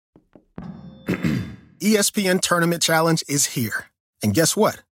ESPN Tournament Challenge is here. And guess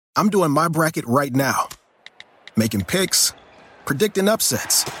what? I'm doing my bracket right now. Making picks, predicting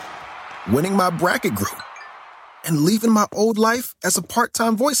upsets, winning my bracket group, and leaving my old life as a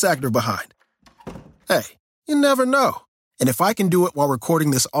part-time voice actor behind. Hey, you never know. And if I can do it while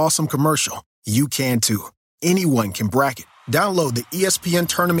recording this awesome commercial, you can too. Anyone can bracket. Download the ESPN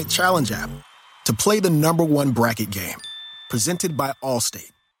Tournament Challenge app to play the #1 bracket game. Presented by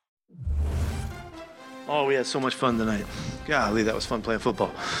Allstate. Oh, we had so much fun tonight. Golly, that was fun playing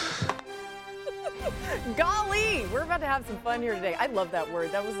football. Golly, we're about to have some fun here today. I love that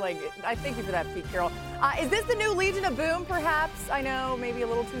word. That was like, I thank you for that, Pete Carroll. Is this the new Legion of Boom, perhaps? I know, maybe a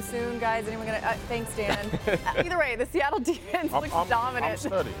little too soon, guys. Anyone gonna? Thanks, Dan. Either way, the Seattle defense looks dominant. I'm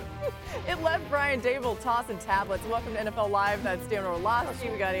studying. It left Brian Dable tossing tablets. Welcome to NFL Live. That's Dan Orlovsky.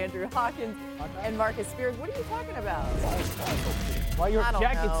 We got Andrew Hawkins and Marcus Spears. What are you talking about? Why your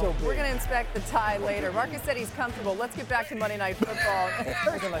jacket so big? We're going to inspect the tie later. Marcus said he's comfortable. Let's get back to Monday Night Football.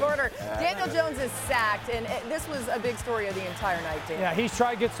 First quarter, Daniel Jones is sacked, and this was a big story of the entire night, Dan. Yeah, his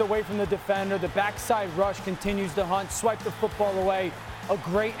try gets away from the defender. The backside rush continues to hunt, swipe the football away. A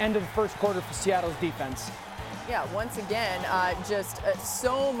great end of the first quarter for Seattle's defense. Yeah, once again, just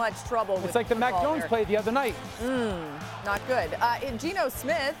so much trouble. It's like the Mac Jones play the other night. Not good. Geno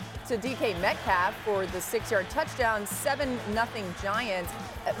Smith to DK Metcalf for the 6-yard touchdown, 7-0 Giants.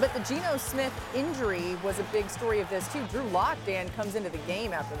 But the Geno Smith injury was a big story of this, too. Drew Lock, Dan, comes into the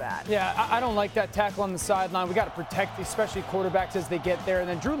game after that. Yeah, I don't like that tackle on the sideline. We got to protect, especially quarterbacks as they get there. And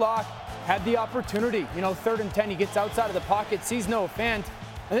then Drew Lock had the opportunity. 3rd and 10, he gets outside of the pocket, sees Noah Fant.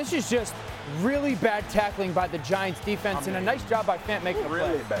 And this is just really bad tackling by the Giants defense, and a nice job by Fant making a play.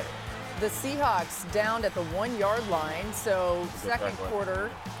 Really bad. The Seahawks down at the 1-yard line, so second quarter,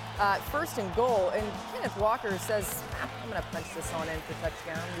 1st and goal. And Kenneth Walker says, I'm going to punch this on in for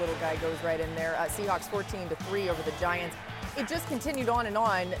touchdown. Little guy goes right in there. Seahawks 14-3 over the Giants. It just continued on and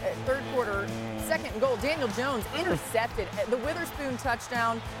on. Third quarter, 2nd and goal. Daniel Jones intercepted. The Witherspoon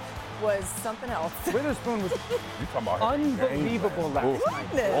touchdown was something else. Witherspoon was unbelievable last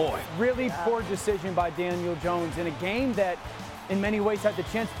night. Boy. Really poor decision by Daniel Jones in a game that in many ways had the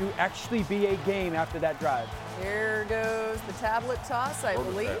chance to actually be a game after that drive. Here goes the tablet toss, I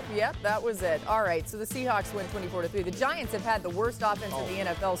believe. Yep, that was it. All right, so the Seahawks win 24-3. The Giants have had the worst offense in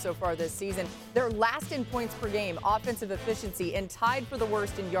the NFL so far this season. They're last in points per game, offensive efficiency, and tied for the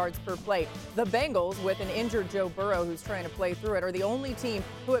worst in yards per play. The Bengals, with an injured Joe Burrow who's trying to play through it, are the only team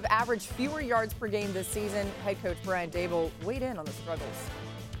who have averaged fewer yards per game this season. Head coach Brian Dable weighed in on the struggles.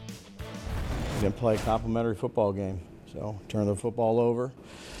 Didn't play a complimentary football game, so turned the football over.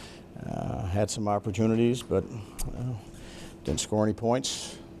 Had some opportunities, but didn't score any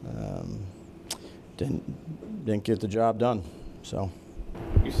points. Didn't get the job done. So.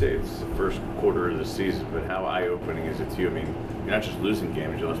 You say it's the first quarter of the season, but how eye-opening is it to you? I mean, you're not just losing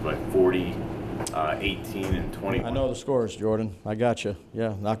games; you lost by 40, 18, and 20. I know the scores, Jordan. I got you.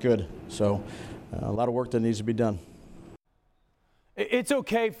 Yeah, not good. So, a lot of work that needs to be done. It's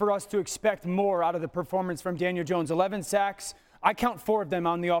okay for us to expect more out of the performance from Daniel Jones. 11 sacks. I count 4 of them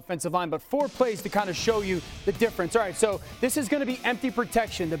on the offensive line, but 4 plays to kind of show you the difference. All right, so this is going to be empty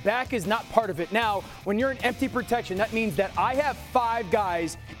protection. The back is not part of it. Now, when you're in empty protection, that means that I have 5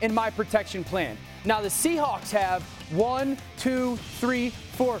 guys in my protection plan. Now, the Seahawks have 1, 2, 3,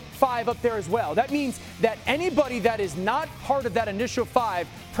 4, 5 up there as well. That means that anybody that is not part of that initial 5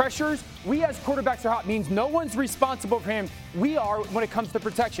 pressures, we as quarterbacks are hot, means no one's responsible for him. We are when it comes to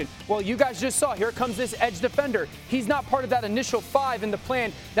protection. Well, you guys just saw, here comes this edge defender. He's not part of that initial 5 in the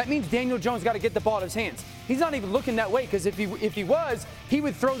plan. That means Daniel Jones got to get the ball in his hands. He's not even looking that way, because if he was, he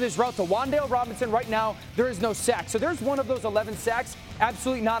would throw this route to Wan'Dale Robinson. Right now, there is no sack. So there's one of those 11 sacks,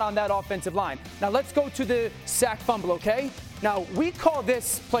 absolutely not on that offensive line. Now let's go to the sack fumble, okay? Now, we call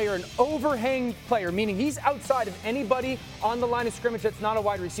this player an overhang player, meaning he's outside of anybody on the line of scrimmage that's not a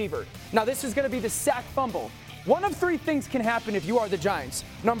wide receiver. Now, this is going to be the sack fumble. One of 3 things can happen if you are the Giants.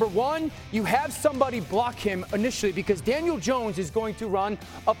 Number 1, you have somebody block him initially, because Daniel Jones is going to run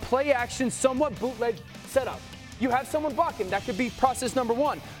a play action, somewhat bootleg setup. You have someone block him. That could be process number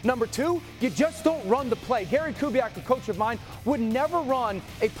 1. Number 2, you just don't run the play. Gary Kubiak, a coach of mine, would never run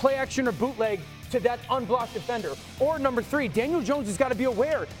a play action or bootleg to that unblocked defender. Or number 3, Daniel Jones has got to be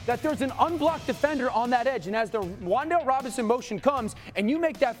aware that there's an unblocked defender on that edge. And as the Wan'Dale Robinson motion comes and you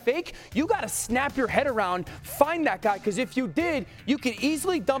make that fake, you got to snap your head around, find that guy. Because if you did, you could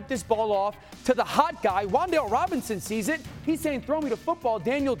easily dump this ball off to the hot guy. Wan'Dale Robinson sees it. He's saying, throw me the football.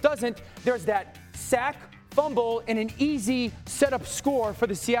 Daniel doesn't. There's that sack fumble and an easy setup score for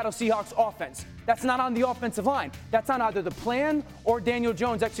the Seattle Seahawks offense. That's not on the offensive line. That's on either the plan or Daniel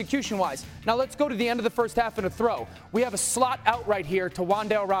Jones execution-wise. Now let's go to the end of the first half and a throw. We have a slot out right here to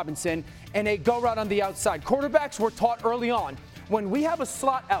Wan'Dale Robinson and a go route on the outside. Quarterbacks were taught early on, when we have a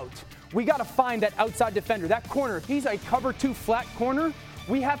slot out, we got to find that outside defender, that corner. If he's a cover 2 flat corner,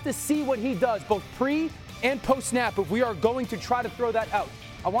 we have to see what he does both pre and post snap if we are going to try to throw that out.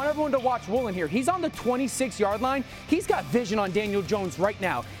 I want everyone to watch Woolen here. He's on the 26-yard line. He's got vision on Daniel Jones right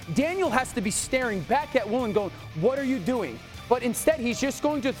now. Daniel has to be staring back at Woolen going, what are you doing? But instead, he's just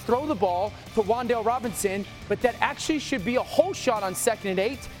going to throw the ball to Wan'Dale Robinson, but that actually should be a hole shot on 2nd and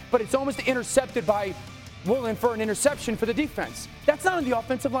 8, but it's almost intercepted by Woolen for an interception for the defense. That's not on the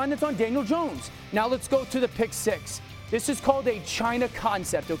offensive line, that's on Daniel Jones. Now let's go to the pick 6. This is called a China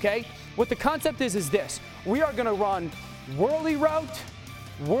concept, okay? What the concept is this. We are gonna run whirly route,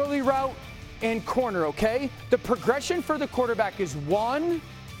 and corner, okay? The progression for the quarterback is 1,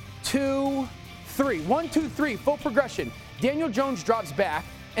 2, 3. 1, 2, 3, full progression. Daniel Jones drops back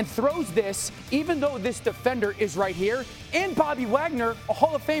and throws this, even though this defender is right here, and Bobby Wagner, a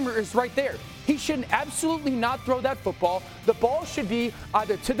Hall of Famer, is right there. He should absolutely not throw that football. The ball should be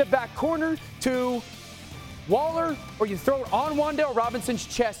either to the back corner, to Waller, or you throw it on Wan'Dale Robinson's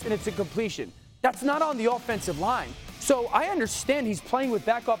chest and it's a completion. That's not on the offensive line. So I understand he's playing with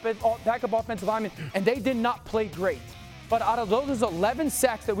backup offensive linemen, and they did not play great. But out of those 11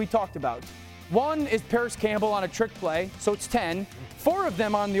 sacks that we talked about, 1 is Paris Campbell on a trick play, so it's 10. 4 of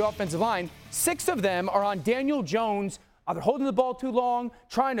them on the offensive line. 6 of them are on Daniel Jones, either holding the ball too long,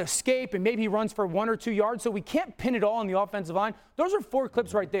 trying to escape, and maybe he runs for 1 or 2 yards. So we can't pin it all on the offensive line. Those are 4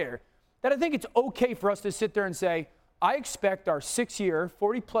 clips right there that I think it's okay for us to sit there and say, I expect our 6-year,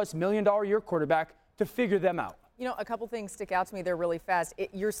 $40+ million a year quarterback to figure them out. You know, a couple things stick out to me there really fast.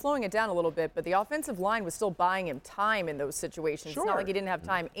 You're slowing it down a little bit, but the offensive line was still buying him time in those situations. Sure. It's not like he didn't have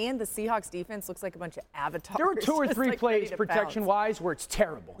time. And the Seahawks defense looks like a bunch of avatars. There were 2 or 3 like plays protection-wise where it's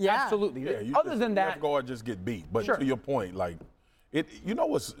terrible. Yeah. Absolutely. Yeah, Other than that, left guard just get beat. But sure. to your point, like it, you know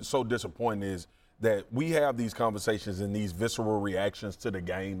what's so disappointing is that we have these conversations and these visceral reactions to the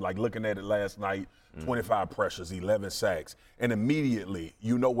game, like looking at it last night, 25 pressures, 11 sacks, and immediately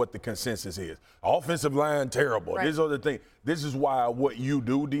you know what the consensus is. Offensive line, terrible. Right. This other thing. This is why what you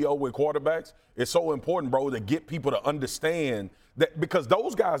do, D.O., with quarterbacks, is so important, bro, to get people to understand that, because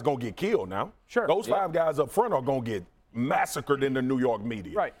those guys going to get killed now. Sure. Those 5 guys up front are going to get massacred in the New York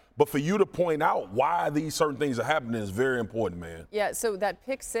media. Right. But for you to point out why these certain things are happening is very important, man. Yeah, so that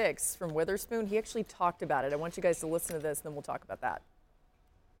pick 6 from Witherspoon, he actually talked about it. I want you guys to listen to this, and then we'll talk about that.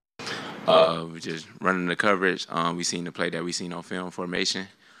 We just running the coverage. We seen the play that we seen on film formation.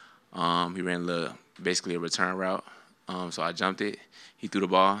 He ran basically a return route. So I jumped it. He threw the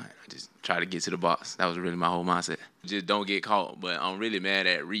ball. I just tried to get to the box. That was really my whole mindset. Just don't get caught. But I'm really mad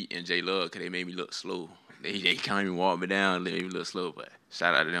at Reed and J Love because they made me look slow. They can't even walk me down. They made me look slow. But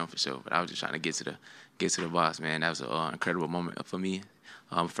shout out to them for sure. But I was just trying to get to the box, man. That was an incredible moment for me.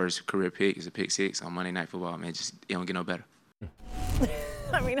 First career pick is a pick 6 on Monday Night Football. Man, just it don't get no better.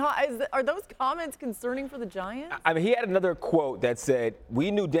 I mean, are those comments concerning for the Giants? I mean, he had another quote that said, we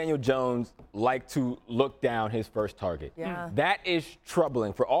knew Daniel Jones liked to look down his first target. Yeah. That is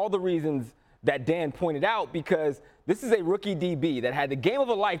troubling for all the reasons that Dan pointed out, because this is a rookie DB that had the game of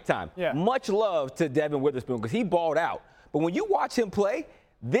a lifetime. Yeah. Much love to Devin Witherspoon because he balled out. But when you watch him play,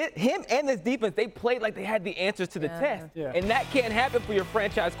 him and this defense, they played like they had the answers to the test. Yeah. And that can't happen for your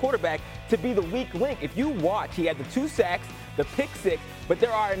franchise quarterback to be the weak link. If you watch, he had the 2 sacks, the pick 6, but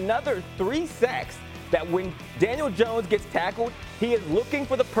there are another 3 sacks that when Daniel Jones gets tackled, he is looking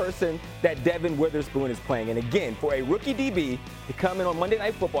for the person that Devin Witherspoon is playing. And again, for a rookie DB to come in on Monday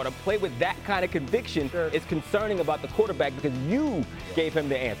Night Football to play with that kind of conviction is concerning about the quarterback because you gave him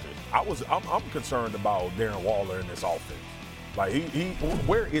the answers. I'm concerned about Darren Waller in this offense. Like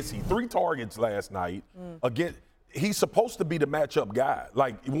where is he? 3 targets last night. Again, he's supposed to be the matchup guy.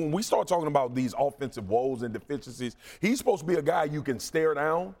 Like when we start talking about these offensive woes and deficiencies, he's supposed to be a guy you can stare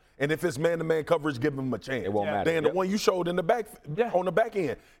down. And if it's man-to-man coverage, give him a chance. It won't matter. Dan, the one you showed in the back, on the back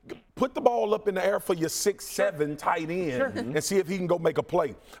end, put the ball up in the air for your 6'7" tight end and see if he can go make a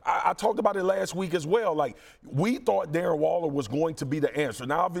play. I talked about it last week as well. Like, we thought Darren Waller was going to be the answer.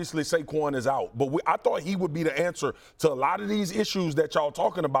 Now, obviously, Saquon is out, but I thought he would be the answer to a lot of these issues that y'all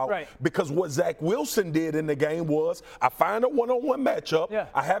talking about. Right. Because what Zach Wilson did in the game was, I find a one-on-one matchup,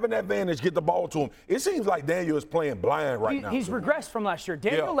 I have an advantage, get the ball to him. It seems like Daniel is playing blind right now. He's regressed from last year.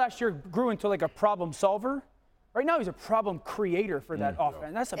 Daniel last year grew into like a problem solver. Right now, he's a problem creator for that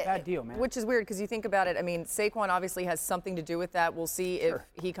offense. That's a bad deal, man. Which is weird because you think about it. I mean, Saquon obviously has something to do with that. We'll see if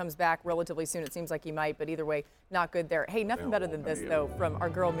he comes back relatively soon. It seems like he might, but either way, not good there. Hey, nothing better than this, though, from our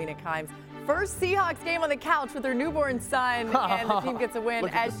girl, Mina Kimes. First Seahawks game on the couch with her newborn son, and the team gets a win.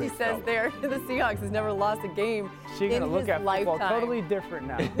 As she says there, the Seahawks has never lost a game in his lifetime. Totally different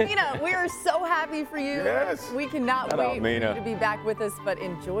now. Mina, we are so happy for you. Yes. We cannot wait for you to be back with us, but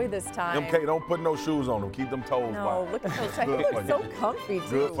enjoy this time. MK, don't put no shoes on them. Keep them toes No, wide. look at those. He looks so comfy, too.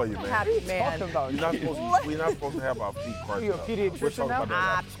 Good for you, man. Happy man. We're not supposed to have our feet crushed You a up. pediatrician We're talking now?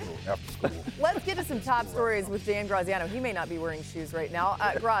 about that after school. Let's get to some top stories with Dan Graziano. He may not be wearing shoes right now.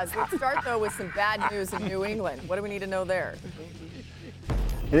 Graz, let's start, though, with some bad news in New England. What do we need to know there?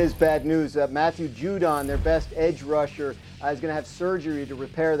 It is bad news. Matthew Judon, their best edge rusher, is going to have surgery to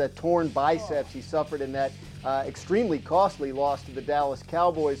repair that torn biceps he suffered in that extremely costly loss to the Dallas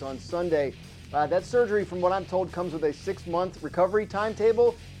Cowboys on Sunday. That surgery, from what I'm told, comes with a 6-month recovery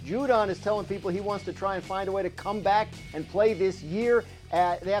timetable. Judon is telling people he wants to try and find a way to come back and play this year.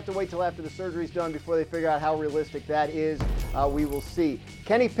 They have to wait till after the surgery's done before they figure out how realistic that is. We will see.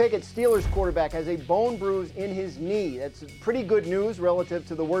 Kenny Pickett, Steelers quarterback, has a bone bruise in his knee. That's pretty good news relative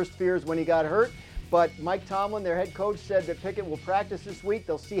to the worst fears when he got hurt. But Mike Tomlin, their head coach, said that Pickett will practice this week.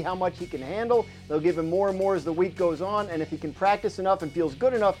 They'll see how much he can handle. They'll give him more and more as the week goes on. And if he can practice enough and feels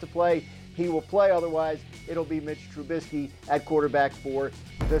good enough to play, he will play. Otherwise, it'll be Mitch Trubisky at quarterback for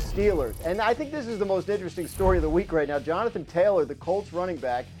the Steelers. And I think this is the most interesting story of the week right now. Jonathan Taylor, the Colts running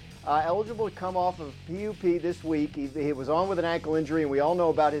back, eligible to come off of PUP this week. He was on with an ankle injury, and we all know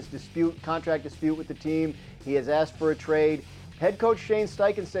about his contract dispute with the team. He has asked for a trade. Head coach Shane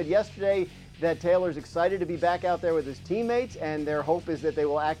Steichen said yesterday that Taylor's excited to be back out there with his teammates, and their hope is that they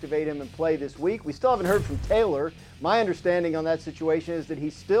will activate him and play this week. We still haven't heard from Taylor. My understanding on that situation is that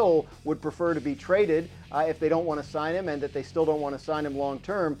he still would prefer to be traded if they don't want to sign him, and that they still don't want to sign him long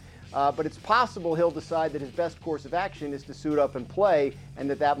term. But it's possible he'll decide that his best course of action is to suit up and play,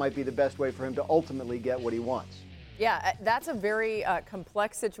 and that might be the best way for him to ultimately get what he wants. Yeah, that's a very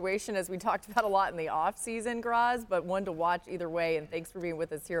complex situation, as we talked about a lot in the offseason, Graz, but one to watch either way. And thanks for being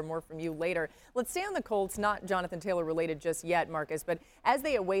with us here. More from you later. Let's stay on the Colts, not Jonathan Taylor related just yet, Marcus, but as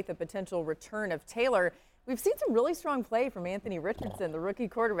they await the potential return of Taylor, we've seen some really strong play from Anthony Richardson, the rookie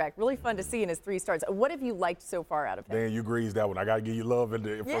quarterback. Really fun to see in his 3 starts. What have you liked so far out of him? Dan, you greased that one. I got to give you love from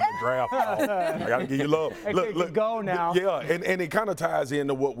the draft. I got to give you love. Look, go now. Yeah, and it kind of ties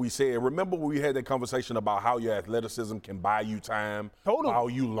into what we said. Remember we had that conversation about how your athleticism can buy you time, how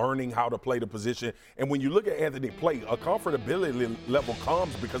you learning how to play the position. And when you look at Anthony play, a comfortability level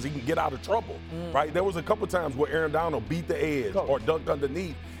comes because he can get out of trouble, right? There was a couple times where Aaron Donald beat the edge or dunked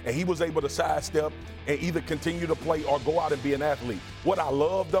underneath, and he was able to sidestep and either continue to play or go out and be an athlete. What I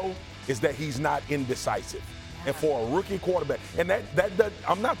love, though, is that he's not indecisive. And for a rookie quarterback, and that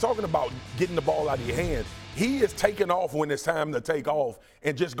I'm not talking about getting the ball out of your hands. He is taking off when it's time to take off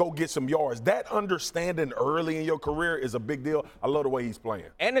and just go get some yards. That understanding early in your career is a big deal. I love the way he's playing.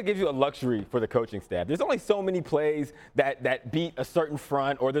 And it gives you a luxury for the coaching staff. There's only so many plays that beat a certain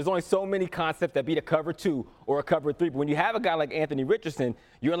front, or there's only so many concepts that beat a cover 2 or a cover 3. But when you have a guy like Anthony Richardson,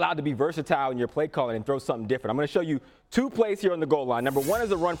 you're allowed to be versatile in your play calling and throw something different. I'm going to show you 2 plays here on the goal line. Number 1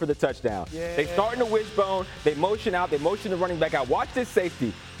 is a run for the touchdown. Yeah. They start in the wishbone. They motion out. They motion the running back out. Watch this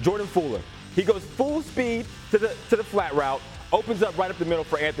safety, Jordan Fuller. He goes full speed to the flat route, opens up right up the middle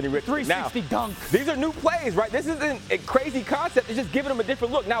for Anthony Richardson. 360 dunk. These are new plays, right? This isn't a crazy concept. It's just giving him a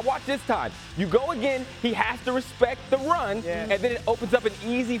different look. Now watch this time. You go again. He has to respect the run, and then it opens up an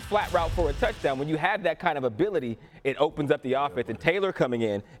easy flat route for a touchdown. When you have that kind of ability, it opens up the offense. And Taylor coming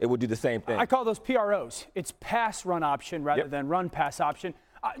in, it will do the same thing. I call those PROs. It's pass run option rather than run pass option.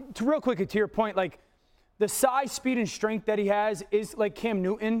 Real quickly to your point, like, the size, speed, and strength that he has is like Cam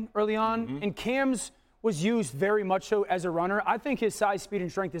Newton early on, and Cam's was used very much so as a runner. I think his size, speed, and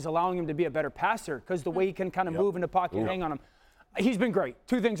strength is allowing him to be a better passer because the way he can kind of move in the pocket and hang on him. He's been great.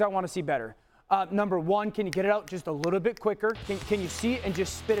 2 things I want to see better. Number 1, can you get it out just a little bit quicker? Can you see it and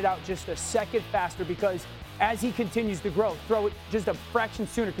just spit it out just a second faster? Because as he continues to grow, throw it just a fraction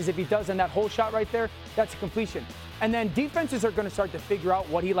sooner, because if he does in that whole shot right there, that's a completion. And then defenses are going to start to figure out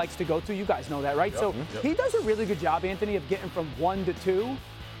what he likes to go to. You guys know that, right? So he does a really good job, Anthony, of getting from 1 to 2.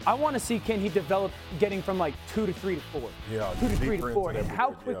 I want to see, can he develop getting from like 2 to 3 to 4? Yeah, 2 to 3 to 4. And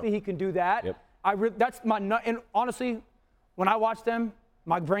how quickly he can do that. That's my nut. And honestly, when I watch them,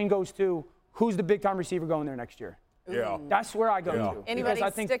 my brain goes to, who's the big-time receiver going there next year? Yeah. That's where I go to. Anybody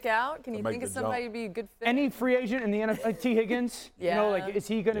stick out? Can you think of somebody to be a good fit? Any free agent in the NFL, T. Higgins, you know, like, is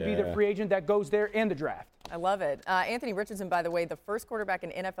he going to be the free agent that goes there in the draft? I love it. Anthony Richardson, by the way, the first quarterback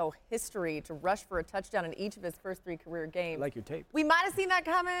in NFL history to rush for a touchdown in each of his first 3 career games. I like your tape. We might have seen that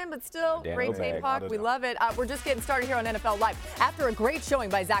coming, but still, great tape, Hawk. We love it. We're just getting started here on NFL Live. After a great showing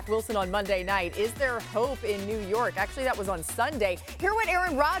by Zach Wilson on Monday night, is there hope in New York? Actually, that was on Sunday. Hear what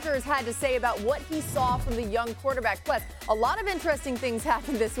Aaron Rodgers had to say about what he saw from the young quarterback. Plus, a lot of interesting things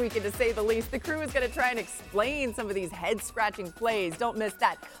happened this weekend, to say the least. The crew is going to try and explain some of these head-scratching plays. Don't miss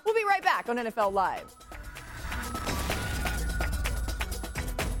that. We'll be right back on NFL Live.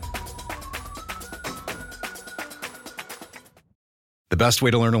 The best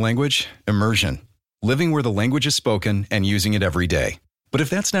way to learn a language? Immersion. Living where the language is spoken and using it every day. But if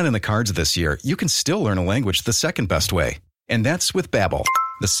that's not in the cards this year, you can still learn a language the second best way. And that's with Babbel,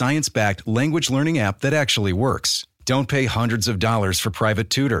 the science-backed language learning app that actually works. Don't pay hundreds of dollars for private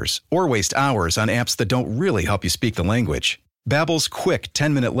tutors or waste hours on apps that don't really help you speak the language. Babbel's quick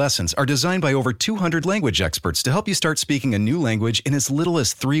 10-minute lessons are designed by over 200 language experts to help you start speaking a new language in as little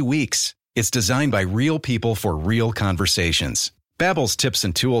as 3 weeks. It's designed by real people for real conversations. Babbel's tips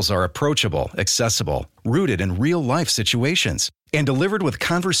and tools are approachable, accessible, rooted in real-life situations, and delivered with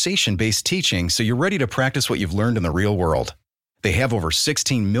conversation-based teaching so you're ready to practice what you've learned in the real world. They have over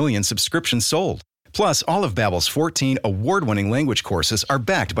 16 million subscriptions sold. Plus, all of Babbel's 14 award-winning language courses are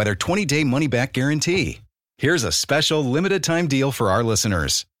backed by their 20-day money-back guarantee. Here's a special limited-time deal for our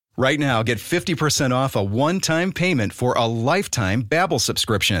listeners. Right now, get 50% off a one-time payment for a lifetime Babbel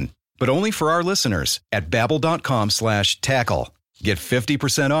subscription. But only for our listeners at Babbel.com/tackle. Get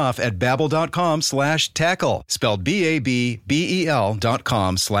 50% off at Babbel.com/tackle. Spelled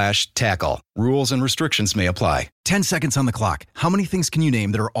BABBEL.com/tackle. Rules and restrictions may apply. 10 seconds on the clock. How many things can you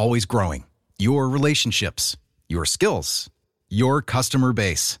name that are always growing? Your relationships, your skills, your customer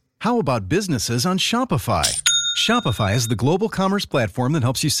base. How about businesses on Shopify? Shopify is the global commerce platform that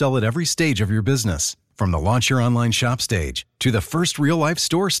helps you sell at every stage of your business. From the launch your online shop stage, to the first real-life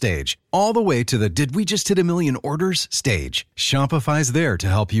store stage, all the way to the did we just hit a million orders stage, Shopify's there to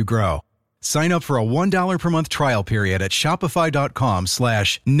help you grow. Sign up for a $1 per month trial period at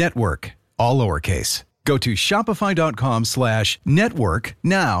shopify.com/network, all lowercase. Go to shopify.com/network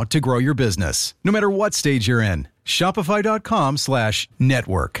now to grow your business, no matter what stage you're in.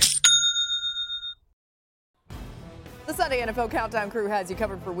 Shopify.com/network. The Sunday NFL Countdown crew has you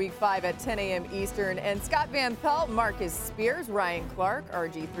covered for Week 5 at 10 a.m. Eastern. And Scott Van Pelt, Marcus Spears, Ryan Clark,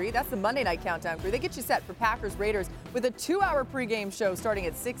 RG3. That's the Monday Night Countdown crew. They get you set for Packers-Raiders with a 2-hour pregame show starting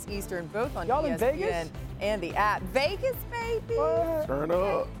at 6 Eastern, both on Y'all ESPN in Vegas? And the app. Vegas, baby! What? Turn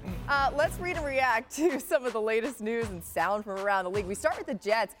up. Let's read and react to some of the latest news and sound from around the league. We start with the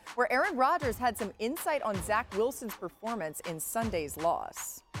Jets, where Aaron Rodgers had some insight on Zach Wilson's performance in Sunday's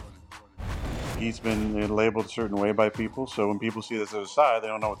loss. He's been labeled a certain way by people, so when people see this other side, they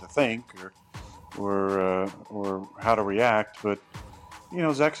don't know what to think or how to react. But you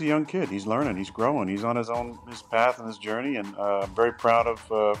know, Zach's a young kid. He's learning. He's growing. He's on his path and his journey, and I'm very proud of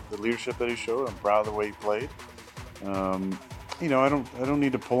the leadership that he showed. I'm proud of the way he played. You know, I don't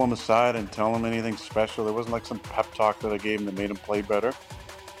need to pull him aside and tell him anything special. There wasn't like some pep talk that I gave him that made him play better.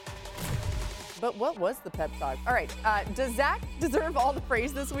 But what was the pep talk? All right, does Zach deserve all the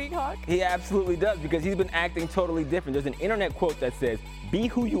praise this week, Hawk? He absolutely does, because he's been acting totally different. There's an internet quote that says, "Be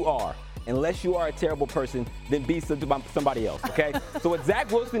who you are. Unless you are a terrible person, then be somebody else," okay? So what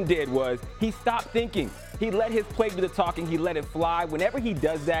Zach Wilson did was he stopped thinking. He let his play do the talking. He let it fly. Whenever he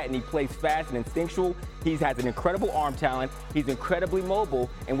does that and he plays fast and instinctual, he has an incredible arm talent. He's incredibly mobile.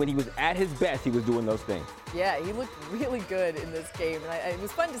 And when he was at his best, he was doing those things. Yeah, he looked really good in this game. And it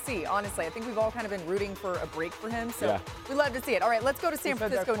was fun to see, honestly. I think we've all kind of been rooting for a break for him. So we love to see it. All right, let's go to San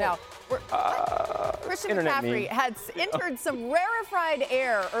Francisco now. Christian McCaffrey had entered some rarefied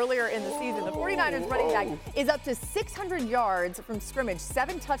air earlier in the season. The 49ers running back is up to 600 yards from scrimmage,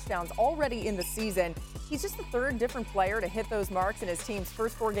 7 touchdowns already in the season. He's just the third different player to hit those marks in his team's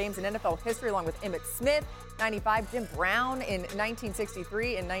first 4 games in NFL history, along with Emmitt Smith, 95, Jim Brown in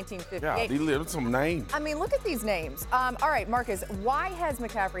 1963 and 1958. Yeah, he lived some names. I mean, look at these names. All right, Marcus, why has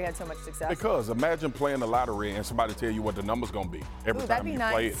McCaffrey had so much success? Because imagine playing the lottery and somebody tell you what the number's going to be every time you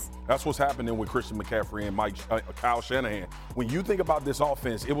play it. That's what's happening with Christian McCaffrey and Kyle Shanahan. When you think about this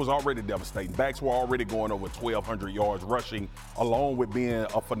offense, it was already devastating. Backs were already going over 1,200 yards rushing, along with being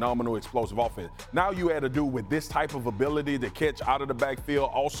a phenomenal explosive offense. Now you add a dude with this type of ability to catch out of the backfield,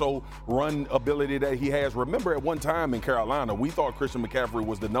 also run ability that he has. Remember at one time in Carolina, we thought Christian McCaffrey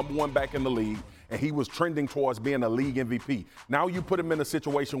was the #1 back in the league, and he was trending towards being a league MVP. Now you put him in a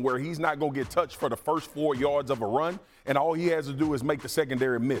situation where he's not going to get touched for the first 4 yards of a run, and all he has to do is make the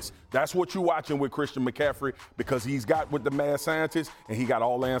secondary miss. That's what you're watching with Christian McCaffrey, because he's got with the mad scientist, and he got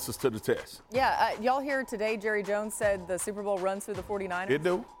all the answers to the test. Yeah, y'all hear today Jerry Jones said the Super Bowl runs through the 49ers? It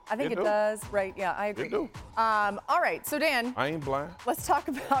do. I think it does, right? Yeah, I agree. It do. All right, so Dan. I ain't blind. Let's talk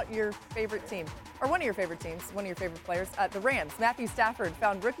about your favorite team, or one of your favorite teams, one of your favorite players, the Rams. Matthew Stafford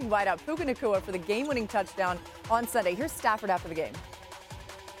found rookie wideout Puka Nacua for the game-winning touchdown on Sunday. Here's Stafford after the game.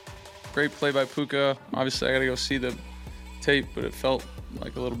 Great play by Puka. Obviously, I got to go see the tape, but it felt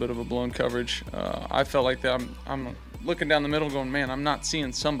like a little bit of a blown coverage. I felt like that. I'm looking down the middle going, man, I'm not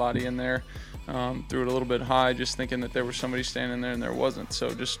seeing somebody in there. Threw it a little bit high, just thinking that there was somebody standing there, and there wasn't.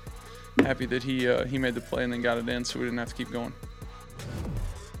 So just happy that he made the play and then got it in, so we didn't have to keep going.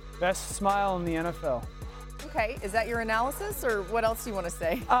 Best smile in the NFL. Okay, is that your analysis, or what else do you want to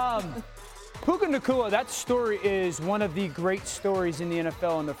say? Puka Nacua, that story is one of the great stories in the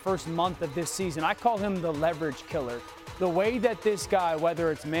NFL in the first month of this season. I call him the leverage killer. The way that this guy,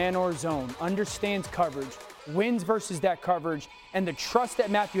 whether it's man or zone, understands coverage, wins versus that coverage, and the trust that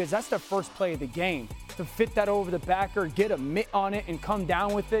Matthew has. That's the first play of the game. To fit that over the backer, get a mitt on it, and come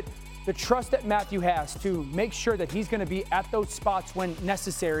down with it. The trust that Matthew has to make sure that he's going to be at those spots when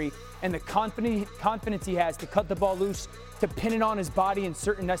necessary, and the confidence he has to cut the ball loose, to pin it on his body in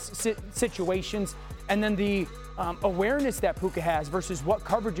certain situations, and then the awareness that Puka has versus what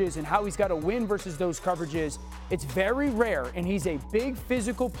coverage is and how he's got to win versus those coverages. It's very rare, and he's a big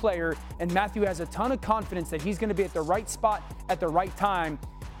physical player, and Matthew has a ton of confidence that he's going to be at the right spot at the right time.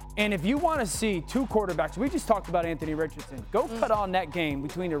 And if you want to see two quarterbacks, we just talked about Anthony Richardson. Go cut on that game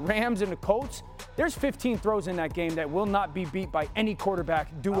between the Rams and the Colts. There's 15 throws in that game that will not be beat by any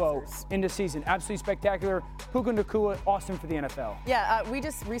quarterback duo in the season. Absolutely spectacular. Puka Nacua, awesome for the NFL. Yeah, we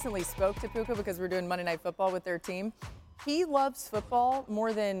just recently spoke to Puka because we're doing Monday Night Football with their team. He loves football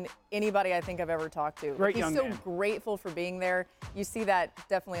more than anybody I think I've ever talked to. He's so grateful for being there. You see that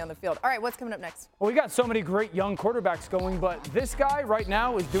definitely on the field. All right, what's coming up next? Well, we got so many great young quarterbacks going, but this guy right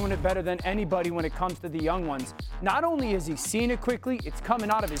now is doing it better than anybody when it comes to the young ones. Not only is he seeing it quickly, it's coming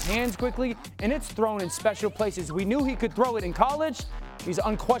out of his hands quickly, and it's thrown in special places. We knew he could throw it in college. He's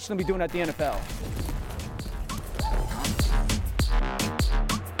unquestionably doing it at the NFL.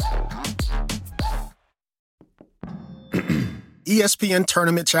 ESPN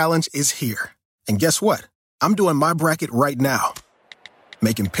Tournament Challenge is here. And guess what? I'm doing my bracket right now.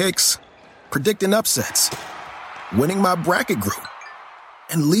 Making picks, predicting upsets, winning my bracket group,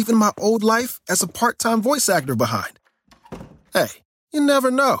 and leaving my old life as a part-time voice actor behind. Hey, you never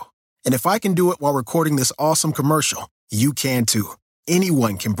know. And if I can do it while recording this awesome commercial, you can too.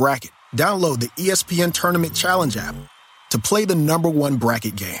 Anyone can bracket. Download the ESPN Tournament Challenge app to play the #1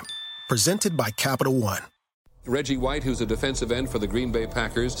 bracket game. Presented by Capital One. Reggie White, who's a defensive end for the Green Bay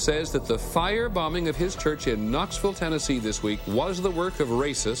Packers, says that the firebombing of his church in Knoxville, Tennessee this week was the work of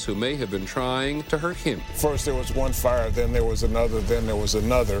racists who may have been trying to hurt him. First there was one fire, then there was another, then there was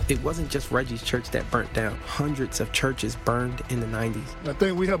another. It wasn't just Reggie's church that burnt down. Hundreds of churches burned in the 90s. I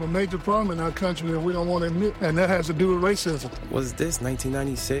think we have a major problem in our country that we don't want to admit, and that has to do with racism. Was this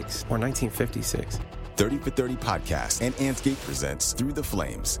 1996 or 1956? 30 for 30 podcast and Anscape presents Through the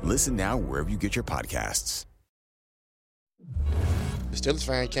Flames. Listen now wherever you get your podcasts. The Steelers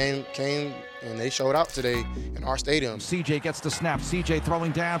fan came and they showed out today in our stadium. CJ gets the snap. CJ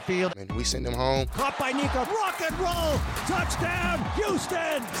throwing downfield. And we sent them home. Caught by Nico. Rock and roll. Touchdown,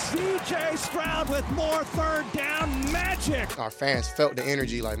 Houston. CJ Stroud with more third down magic. Our fans felt the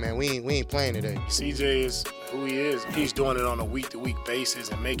energy like, man, we ain't playing today. CJ is who he is. He's doing it on a week-to-week basis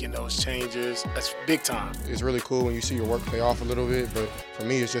and making those changes. That's big time. It's really cool when you see your work pay off a little bit, but for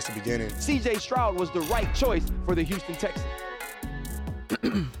me, it's just the beginning. CJ Stroud was the right choice for the Houston Texans.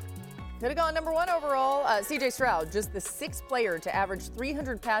 Could have gone #1 overall. C.J. Stroud, just the 6th player to average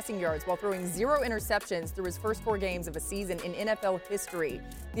 300 passing yards while throwing 0 interceptions through his first 4 games of a season in NFL history.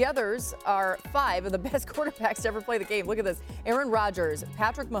 The others are 5 of the best quarterbacks to ever play the game. Look at this. Aaron Rodgers,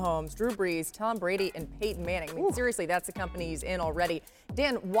 Patrick Mahomes, Drew Brees, Tom Brady, and Peyton Manning. I mean, seriously, that's the company he's in already.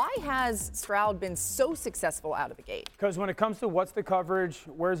 Dan, why has Stroud been so successful out of the gate? Because when it comes to what's the coverage,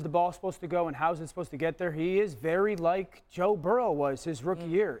 where's the ball supposed to go, and how's it supposed to get there, he is very like Joe Burrow was his rookie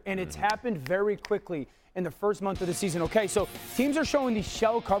year. And it's happened very quickly in the first month of the season. Okay, so teams are showing these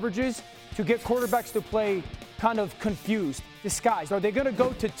shell coverages to get quarterbacks to play kind of confused, disguised. Are they going to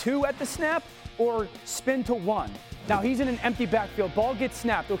go to 2 at the snap or spin to 1? Now, he's in an empty backfield. Ball gets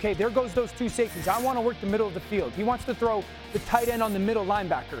snapped. Okay, there goes those 2 safeties. I want to work the middle of the field. He wants to throw the tight end on the middle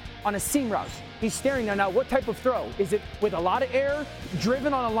linebacker on a seam route. He's staring there. Now, what type of throw? Is it with a lot of air,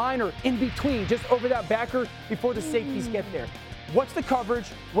 driven on a line, or in between, just over that backer before the safeties get there? What's the coverage?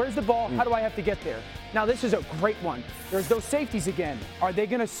 Where's the ball? How do I have to get there? Now, this is a great one. There's those safeties again. Are they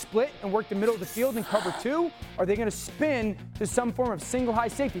going to split and work the middle of the field and cover two? Are they going to spin to some form of single high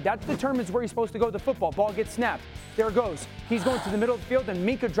safety? That determines where he's supposed to go with the football. Ball gets snapped. There it goes. He's going to the middle of the field, and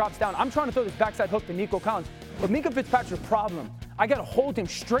Minkah drops down. I'm trying to throw this backside hook to Nico Collins. But Minkah Fitzpatrick's problem. I got to hold him,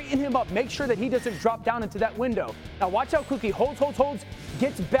 straighten him up, make sure that he doesn't drop down into that window. Now watch how quickly holds,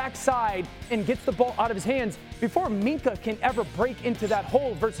 gets backside and gets the ball out of his hands before Minkah can ever break into that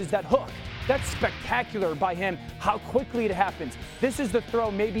hole versus that hook. That's spectacular by him, how quickly it happens. This is the throw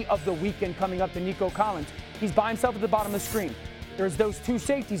maybe of the weekend coming up to Nico Collins. He's by himself at the bottom of the screen. There's those two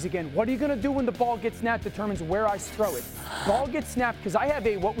safeties again. What are you going to do when the ball gets snapped determines where I throw it. Ball gets snapped because I have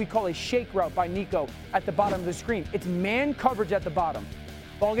what we call a shake route by Nico at the bottom of the screen. It's man coverage at the bottom.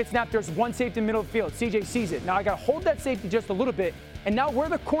 Ball gets snapped. There's one safety in the middle of the field. CJ sees it. Now I got to hold that safety just a little bit. And now where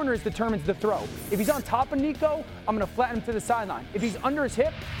the corner is determines the throw. If he's on top of Nico, I'm going to flatten him to the sideline. If he's under his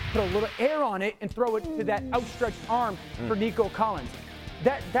hip, put a little air on it and throw it to that outstretched arm for Nico Collins.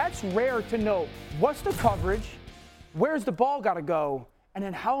 That's rare to know. What's the coverage? Where's the ball got to go? And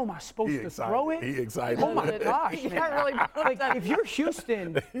then how am I supposed to throw it? He excited. Oh, my gosh, man. Really like, if you're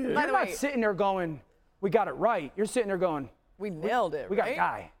Houston, you're not sitting there going, we got it right. You're sitting there going, we nailed it, We got a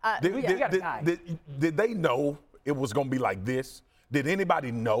guy. We got a guy. Did they know it was going to be like this? Did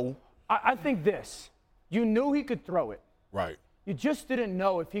anybody know? I think this. You knew he could throw it. Right. You just didn't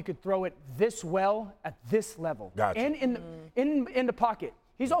know if he could throw it this well at this level. Gotcha. And in the pocket.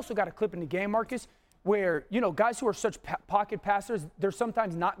 He's also got a clip in the game, Marcus, where, guys who are such pocket passers, they're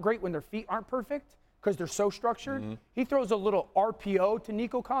sometimes not great when their feet aren't perfect because they're so structured. Mm-hmm. He throws a little RPO to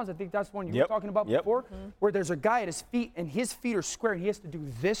Nico Collins. I think that's the one you were talking about before, where there's a guy at his feet, and his feet are square, and he has to do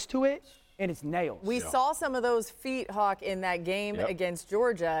this to it, and it's nails. We saw some of those feet, Hawk, in that game against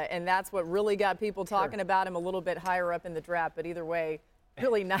Georgia, and that's what really got people talking about him a little bit higher up in the draft. But either way,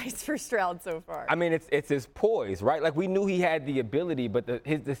 really nice for Stroud so far. I mean, it's his poise, right? Like, we knew he had the ability, but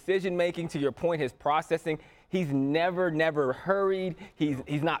his decision-making, to your point, his processing, he's never hurried.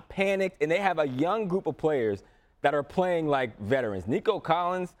 He's not panicked. And they have a young group of players that are playing like veterans. Nico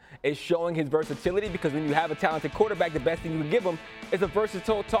Collins is showing his versatility because when you have a talented quarterback, the best thing you can give him is a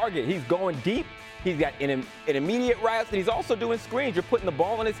versatile target. He's going deep. He's got an immediate routes, and he's also doing screens. You're putting the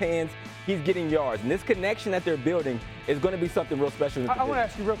ball in his hands. He's getting yards. And this connection that they're building is going to be something real special. I want to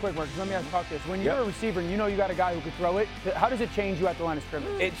ask you real quick, Marcus. Let me talk this. When you're a receiver and you know you got a guy who could throw it, how does it change you at the line of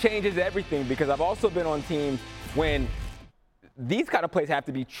scrimmage? It changes everything because I've also been on teams when these kind of plays have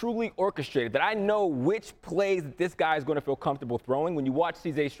to be truly orchestrated, that I know which plays that this guy is going to feel comfortable throwing. When you watch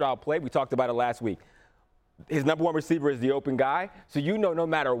C.J. Stroud play, we talked about it last week. His number one receiver is the open guy. So no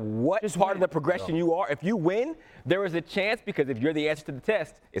matter what part of the progression you are, if you win, there is a chance because if you're the answer to the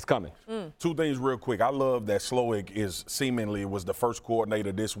test, it's coming. Two things real quick. I love that Slowick was the first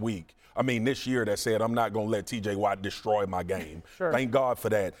coordinator this year that said, I'm not going to let T.J. Watt destroy my game. Sure. Thank God for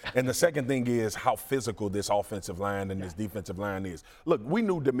that. And the second thing is how physical this offensive line and this defensive line is. Look, we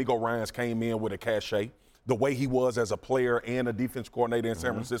knew DeMeco Ryans came in with a cachet, the way he was as a player and a defense coordinator in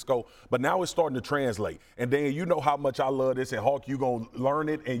San Francisco, but now it's starting to translate. And Dan, you know how much I love this, and Hawk, you going to learn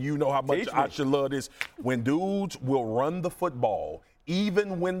it, and you know how much I should love this. When dudes will run the football,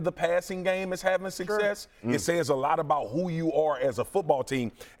 even when the passing game is having success, it says a lot about who you are as a football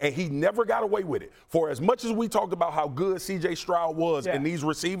team, and he never got away with it. For as much as we talked about how good C.J. Stroud was and these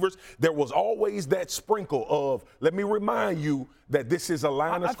receivers, there was always that sprinkle of, let me remind you that this is a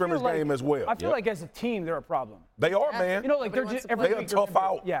line of scrimmage game as well. I feel like as a team, they're a problem. They are, man. They're just every week tough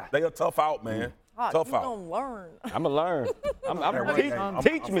out. Yeah. They are tough out, man. Tough out. Don't learn. I'm going to learn.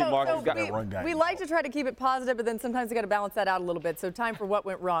 Teach me, Marcus. We like to try to keep it positive, but then sometimes we got to balance that out a little bit. So time for what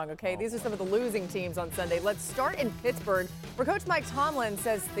went wrong, okay? These are some of the losing teams on Sunday. Let's start in Pittsburgh, where Coach Mike Tomlin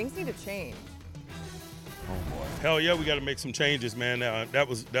says things need to change. Oh, boy. Hell yeah, we got to make some changes, man. That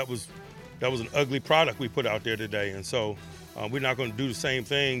was an ugly product we put out there today, and so we're not going to do the same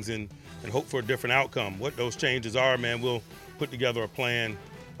things and hope for a different outcome. What those changes are, man, we'll put together a plan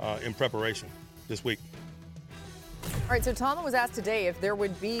in preparation this week. All right, so Tomlin was asked today if there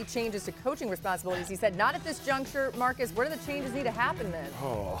would be changes to coaching responsibilities. He said, not at this juncture. Marcus, where do the changes need to happen then?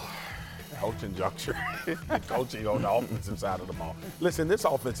 Coaching juncture. Coaching on the offensive side of the ball. Listen, this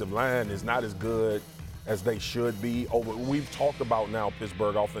offensive line is not as good as they should be. We've talked about now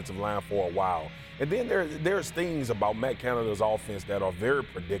Pittsburgh offensive line for a while. And then there's things about Matt Canada's offense that are very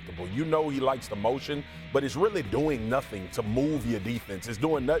predictable. You know he likes the motion, but it's really doing nothing to move your defense. It's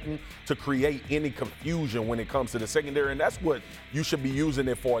doing nothing to create any confusion when it comes to the secondary, and that's what you should be using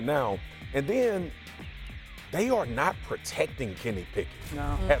it for now. And then they are not protecting Kenny Pickett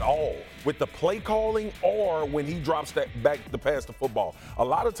at all with the play calling or when he drops that back to pass the football. A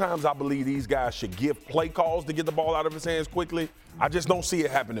lot of times I believe these guys should give play calls to get the ball out of his hands quickly. I just don't see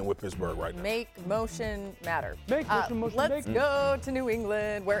it happening with Pittsburgh right now. Make motion matter. Make motion Let's go to New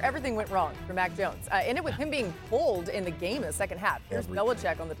England, where everything went wrong for Mac Jones. Ended with him being pulled in the game in the second half. Here's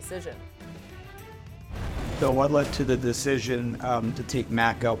Belichick on the decision. So what led to the decision to take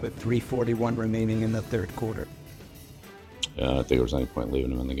Mac out with 3:41 remaining in the third quarter? I don't think there was any point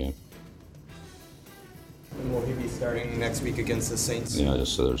leaving him in the game. And will he be starting next week against the Saints? Yeah,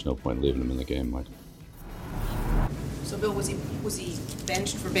 just so there's no point leaving him in the game, Mike. So, Bill, was he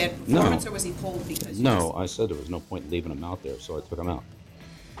benched for bad performance, or was he pulled because? No, I said there was no point leaving him out there, so I took him out.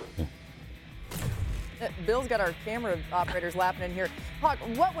 Yeah. Bill's got our camera operators laughing in here. Hawk,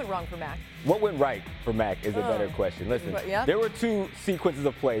 what went wrong for Mac? What went right for Mac is a better question. Listen, there were two sequences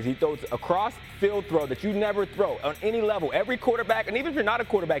of plays. He throws a cross-field throw that you never throw on any level. Every quarterback, and even if you're not a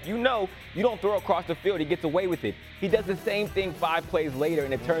quarterback, you know you don't throw across the field. He gets away with it. He does the same thing 5 plays later,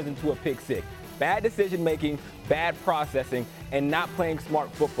 and it turns into a pick six. Bad decision-making, bad processing, and not playing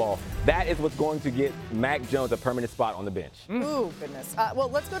smart football. That is what's going to get Mac Jones a permanent spot on the bench. Ooh, goodness. Well,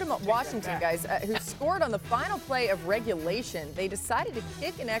 let's go to Washington, guys, who scored on the final play of regulation. They decided to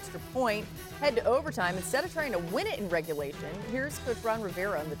kick an extra point, head to overtime, instead of trying to win it in regulation. Here's Coach Ron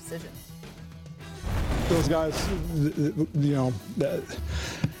Rivera on the decision. Those guys, you know,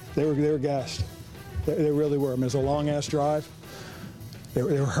 they were gassed. They really were. I mean, it was a long-ass drive. They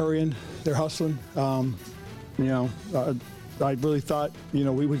were hurrying. They're hustling. You know, I really thought, you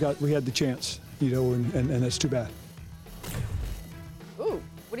know, we had the chance, you know, and it's too bad. Ooh,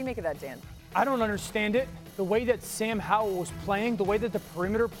 what do you make of that, Dan? I don't understand it. The way that Sam Howell was playing, the way that the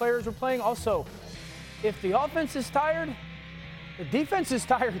perimeter players were playing. Also, if the offense is tired, the defense is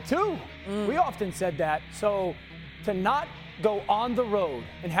tired too. We often said that. So to not go on the road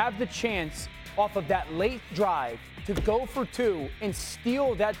and have the chance off of that late drive to go for 2 and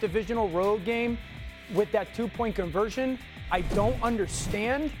steal that divisional road game with that 2-point conversion, I don't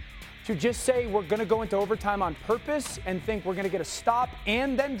understand. To just say we're going to go into overtime on purpose and think we're going to get a stop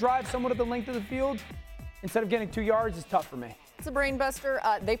and then drive someone to the length of the field instead of getting 2 yards is tough for me. It's a brain buster.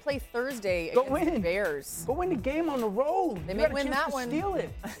 They play Thursday against the Bears. Go win the game on the road. They may win that one. Steal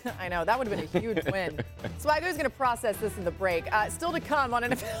it. I know. That would have been a huge win. Swagger's going to process this in the break. Still to come on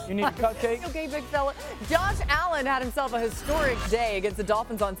NFL. You need a cupcake? Okay, big fella. Josh Allen had himself a historic day against the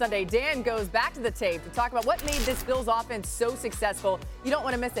Dolphins on Sunday. Dan goes back to the tape to talk about what made this Bills offense so successful. You don't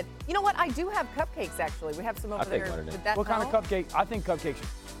want to miss it. You know what? I do have cupcakes, actually. We have some over there. What kind of cupcake? I think cupcakes.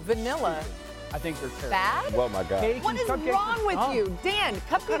 Vanilla. I think they're terrible. Bad? Oh, my God. What is wrong with you? Dan,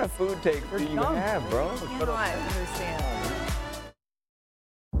 cupcakes. What kind of food takes do you have, bro? I cannot understand.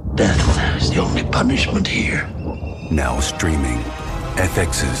 Death is the only punishment here. Now streaming.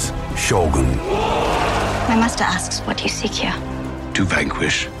 FX's Shogun. My master asks, what do you seek here? To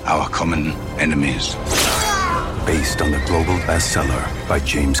vanquish our common enemies. Based on the global bestseller by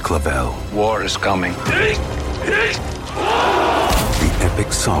James Clavell. War is coming. The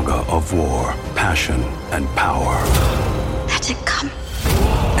epic saga of war, passion, and power. Let it come.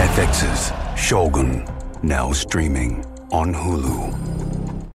 FX's Shogun. Now streaming on Hulu.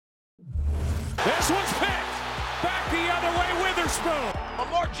 This one's picked. Back the other way, Witherspoon.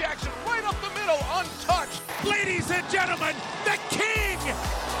 Lamar Jackson right up the middle, untouched. Ladies and gentlemen, the king.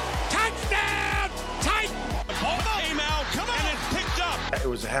 Touchdown, Titan. The ball came out, and it's picked up. It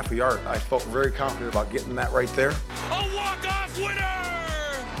was a half a yard. I felt very confident about getting that right there. A walk-off winner.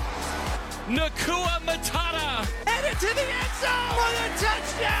 Nakua Matata headed to the end zone for the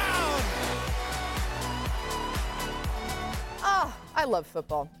touchdown. I love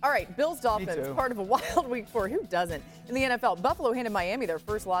football. All right, Bills Dolphins, part of a wild week 4. Who doesn't? In the NFL, Buffalo handed Miami their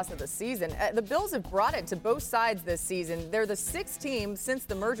first loss of the season. The Bills have brought it to both sides this season. They're the 6th team since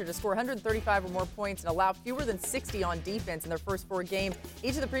the merger to score 135 or more points and allow fewer than 60 on defense in their first 4 games.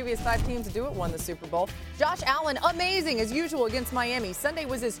 Each of the previous 5 teams to do it won the Super Bowl. Josh Allen, amazing as usual against Miami. Sunday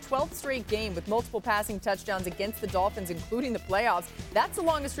was his 12th straight game with multiple passing touchdowns against the Dolphins, including the playoffs. That's the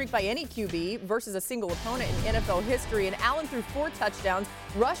longest streak by any QB versus a single opponent in NFL history. And Allen threw 4 touchdowns,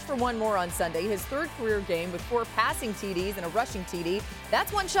 rushed for 1 more on Sunday, his 3rd career game with 4 passing TDs and a rushing TD.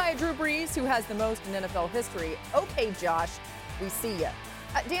 That's one shy of Drew Brees, who has the most in NFL history. Okay, Josh, we see ya.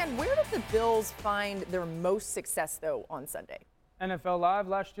 Dan, where did the Bills find their most success, though, on Sunday? NFL Live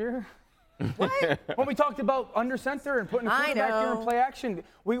last year. What? When we talked about under center and putting the quarterback here in play action,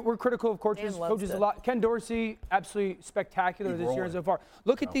 we're critical of coaches a lot. Ken Dorsey, absolutely spectacular this year so far.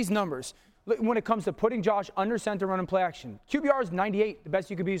 Look at these numbers. When it comes to putting Josh under center, running play action, QBR is 98. The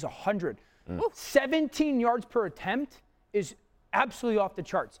best you could be is 100. 17 yards per attempt is absolutely off the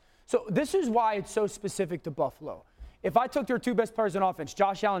charts. So this is why it's so specific to Buffalo. If I took their two best players on offense,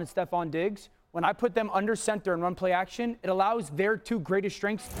 Josh Allen and Stephon Diggs, when I put them under center and run play action, it allows their two greatest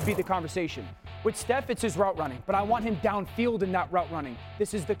strengths to be the conversation. With Steph, it's his route running, but I want him downfield in that route running.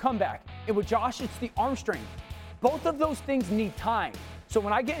 This is the comeback. And with Josh, it's the arm strength. Both of those things need time. So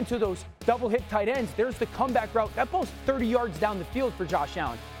when I get into those double hit tight ends, there's the comeback route. That ball's 30 yards down the field for Josh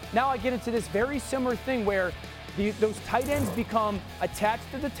Allen. Now I get into this very similar thing where those tight ends become attached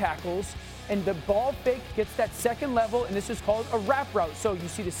to the tackles, and the ball fake gets that second level, and this is called a wrap route. So you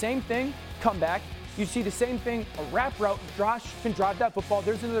see the same thing, comeback. You see the same thing, a wrap route. Josh can drive that football.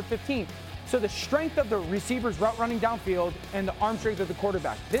 There's another 15. So the strength of the receiver's route running downfield and the arm strength of the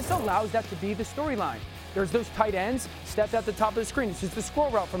quarterback. This allows that to be the storyline. There's those tight ends, stepped at the top of the screen. This is the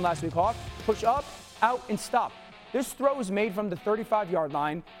squirrel route from last week, Hawk. Push up, out, and stop. This throw is made from the 35-yard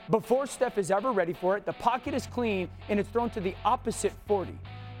line before Steph is ever ready for it. The pocket is clean, and it's thrown to the opposite 40.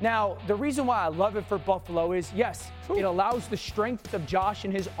 Now, the reason why I love it for Buffalo is, yes, it allows the strength of Josh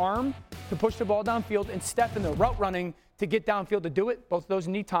and his arm to push the ball downfield and Steph in the route running to get downfield to do it. Both of those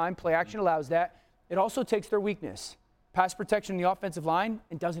need time. Play action allows that. It also takes their weakness, pass protection in the offensive line,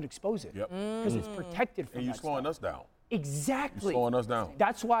 and doesn't expose it because it's protected from that. And you're slowing us down. Exactly. You're slowing us down.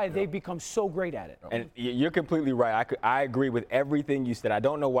 That's why they've become so great at it. And you're completely right. I agree with everything you said. I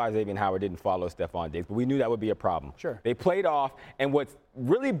don't know why Xavier Howard didn't follow Stephon Diggs, but we knew that would be a problem. Sure. They played off, and what's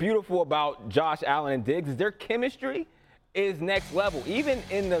really beautiful about Josh Allen and Diggs is their chemistry is next level. Even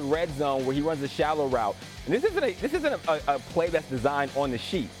in the red zone where he runs a shallow route, and this isn't a play that's designed on the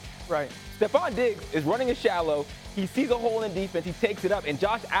sheet. Right. Stephon Diggs is running a shallow. He sees a hole in defense. He takes it up, and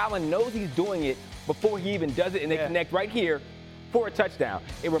Josh Allen knows he's doing it before he even does it, and they connect right here for a touchdown.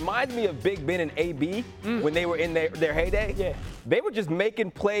 It reminds me of Big Ben and AB when they were in their heyday. Yeah. They were just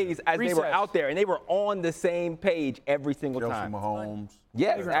making plays as they were out there, and they were on the same page every single time. Mahomes.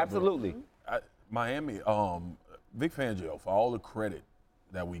 Yes, absolutely. Miami, Vic Fangio, for all the credit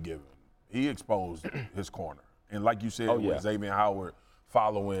that we give him, he exposed his corner. And like you said, with Xavier Howard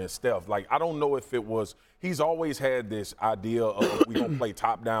following Steph, like, I don't know if it was, he's always had this idea of we gonna play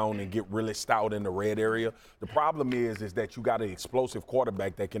top down and get really stout in the red area. The problem is that you got an explosive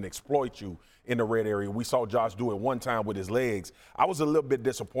quarterback that can exploit you in the red area. We saw Josh do it one time with his legs. I was a little bit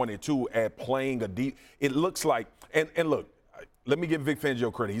disappointed too at playing a deep, it looks like, and look, let me give Vic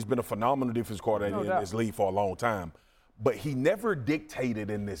Fangio credit. He's been a phenomenal defense coordinator in this league for a long time, but he never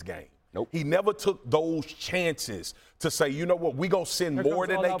dictated in this game. Nope. He never took those chances to say, you know what, we're going to send more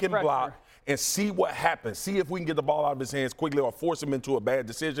than they can block and see what happens. See if we can get the ball out of his hands quickly or force him into a bad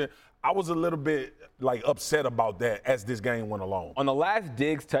decision. I was a little bit upset about that as this game went along. On the last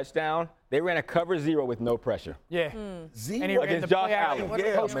Diggs touchdown, they ran a cover 0 with no pressure. Yeah. Zero against Josh Allen.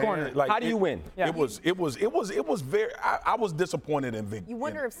 Post corner. How do you win? Yeah. It was very. I was disappointed in Vic. You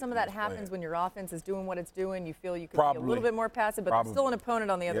wonder if some of that happens when your offense is doing what it's doing. You feel you could Probably. be a little bit more passive, but there's still an opponent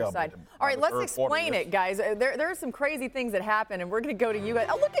on the other side. But All right, let's explain it, guys. There are some crazy things that happen, and we're going to go to you guys.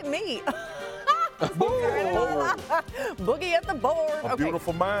 Oh, look at me. Boogie at the board. A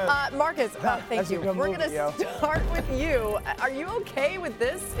beautiful mind. Marcus, thank you. We're going to start with you. Are you okay with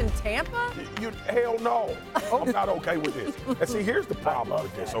this in Tampa? Hell no. I'm not okay with this. And see, here's the problem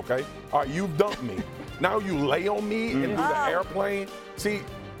with this, okay? All right, you've dumped me. Now you lay on me and do the airplane. See,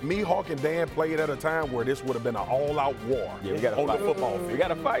 me, Hawk, and Dan played at a time where this would have been an all-out war on the football field. We got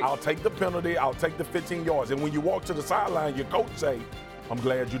to fight. I'll take the penalty. I'll take the 15 yards. And when you walk to the sideline, your coach say, I'm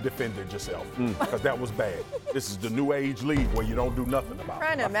glad you defended yourself because that was bad. This is the new age league where you don't do nothing about it.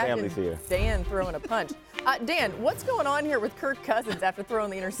 Trying to imagine Dan throwing a punch. Dan, what's going on here with Kirk Cousins after throwing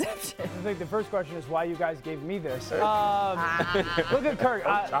the interception? I think the first question is why you guys gave me this. Look at Kirk.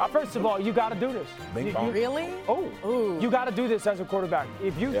 First of all, you got to do this. Really? You got to do this as a quarterback.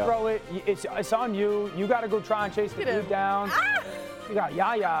 If you throw it, it's on you. You got to go try and chase the dude down. You got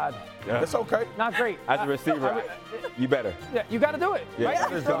yaya'd. That's okay. Not great. As a receiver, you better. Yeah, you got to do it. Yeah,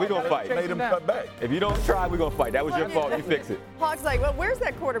 right? we're going to fight. Made him cut back. If you don't try, we're going to fight. That was your fault. You fix it. Hawk's like, well, where's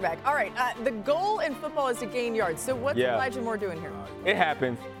that quarterback? All right, the goal in football is to gain yards. So what's Elijah Moore doing here? It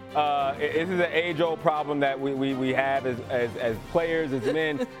happens. This is an age-old problem that we have as players, as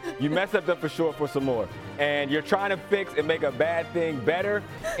men. You mess up for sure for some more. And you're trying to fix and make a bad thing better,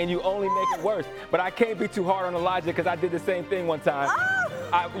 and you only make it worse. But I can't be too hard on Elijah because I did the same thing one time.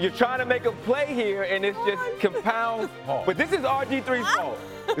 You're trying to make a play here, and it's just compounds. But this is RG3's fault.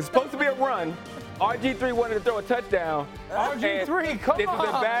 It's supposed to be a run. RG3 wanted to throw a touchdown. RG3, come on. This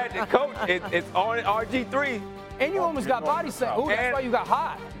is a bad coach. It's on RG3. And you almost got body slammed. Oh, that's why you got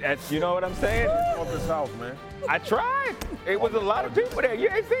hot. You know what I'm saying? Off this house, man. I tried. It was a lot of people there. You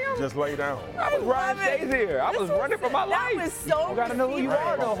ain't see him? Just lay down. I was Ryan Shazier. I was running for my life. That was so You got to know who you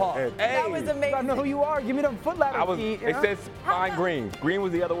are, though, Hawk. Hey, that was amazing. You got to know who you are. Give me them foot ladder feet. It says fine green. Green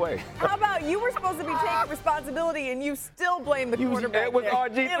was the other way. How about you were supposed to be taking responsibility and you still blame the quarterback? It was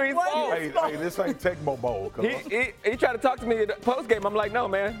RG3's fault. Hey, this ain't Tecmo Bowl. He tried to talk to me at the post game. I'm like, no,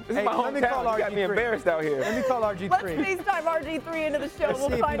 man. This is my hometown. You got me embarrassed out here. Let me call RG3. Let's FaceTime RG3 into the show.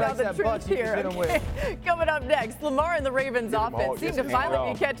 We'll find out the truth here. Coming up next, Lamar and the Ravens offense seem to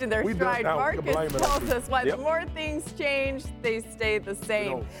finally be catching their stride. Marcus tells us why the more things change, they stay the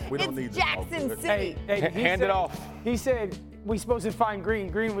same. It's Jackson City. Hand it off. He said we're supposed to find green.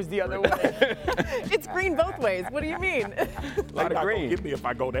 Green was the other way. It's green both ways. What do you mean? A lot of green. Get me if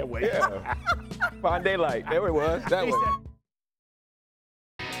I go that way. Yeah. Find daylight. There it was. That way.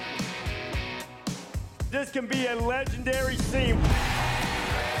 This can be a legendary scene.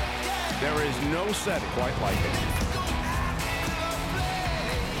 There is no setting quite like it.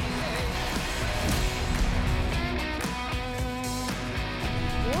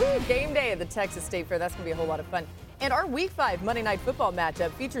 Woo, game day at the Texas State Fair. That's going to be a whole lot of fun. And our Week 5 Monday Night Football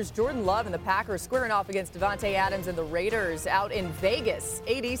matchup features Jordan Love and the Packers squaring off against Devontae Adams and the Raiders out in Vegas,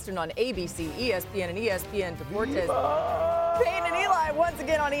 8 Eastern on ABC, ESPN, and ESPN Deportes. Payne and Eli once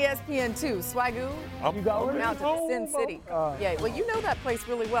again on ESPN2. Swagoo, you going out to Sin City. Yeah, well, you know that place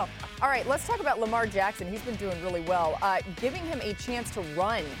really well. All right, let's talk about Lamar Jackson. He's been doing really well. Giving him a chance to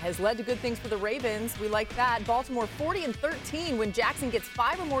run has led to good things for the Ravens. We like that. Baltimore 40-13 when Jackson gets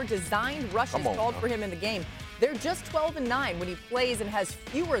 5 or more designed rushes called for him in the game. They're just 12-9 when he plays and has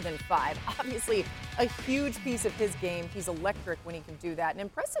fewer than 5. Obviously, a huge piece of his game. He's electric when he can do that. An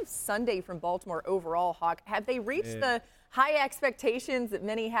impressive Sunday from Baltimore overall, Hawk. Have they reached the high expectations that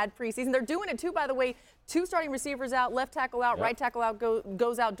many had preseason? They're doing it, too, by the way. 2 starting receivers out, left tackle out, right tackle out,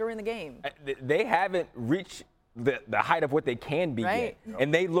 goes out during the game. They haven't reached the height of what they can be yet.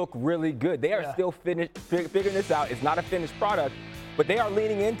 And they look really good. They are still figuring this out. It's not a finished product. But they are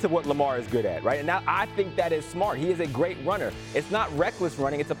leaning into what Lamar is good at, right? And now I think that is smart. He is a great runner. It's not reckless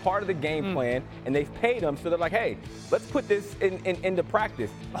running. It's a part of the game plan, and they've paid him, so they're like, hey, let's put this into practice.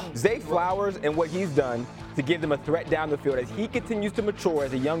 Zay Flowers and what he's done to give them a threat down the field as he continues to mature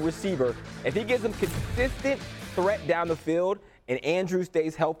as a young receiver, if he gives them consistent threat down the field and Andrews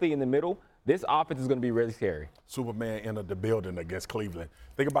stays healthy in the middle, this offense is going to be really scary. Superman entered the building against Cleveland.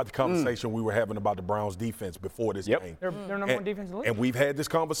 Think about the conversation we were having about the Browns' defense before this game. They're number one defense in the league. And we've had this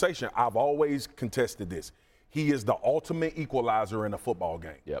conversation. I've always contested this. He is the ultimate equalizer in a football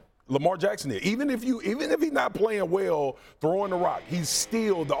game. Lamar Jackson is. Even if he's not playing well, throwing the rock, he's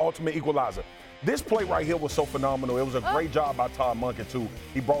still the ultimate equalizer. This play right here was so phenomenal. It was a great job by Todd Monken, too.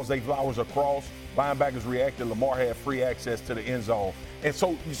 He brought Zay Flowers across. Linebackers reacted. Lamar had free access to the end zone. And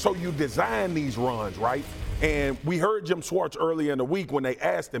so you design these runs, right? And we heard Jim Schwartz earlier in the week when they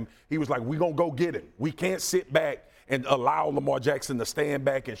asked him, he was like, we're going to go get him. We can't sit back and allow Lamar Jackson to stand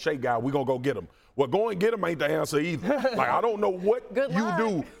back and shake out. We're going to go get him. Well, going get him ain't the answer either. Like, I don't know what you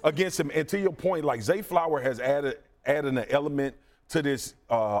do against him. And to your point, like, Zay Flowers has added an element to this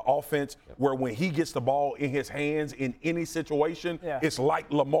offense where when he gets the ball in his hands in any situation, it's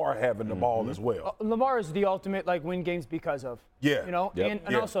like Lamar having the ball as well. Lamar is the ultimate, like, win games because of. Yeah. You know,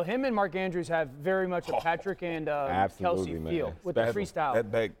 and also him and Mark Andrews have very much a Patrick and Kelsey feel with the freestyle.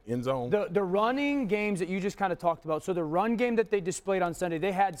 That back end zone. The running games that you just kind of talked about, so the run game that they displayed on Sunday,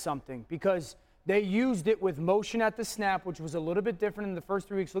 they had something because they used it with motion at the snap, which was a little bit different in the first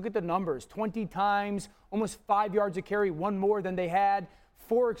 3 weeks. Look at the numbers, 20 times, almost 5 yards a carry, 1 more than they had,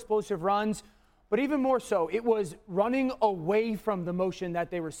 4 explosive runs. But even more so, it was running away from the motion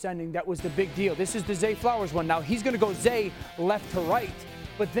that they were sending that was the big deal. This is the Zay Flowers one. Now, he's going to go Zay left to right,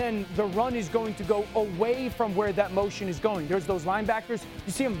 but then the run is going to go away from where that motion is going. There's those linebackers.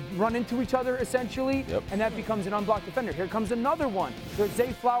 You see them run into each other, essentially, and that becomes an unblocked defender. Here comes another one. There's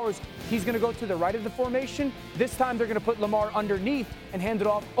Zay Flowers. He's going to go to the right of the formation. This time they're going to put Lamar underneath and hand it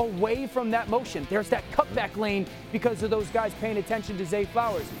off away from that motion. There's that cutback lane because of those guys paying attention to Zay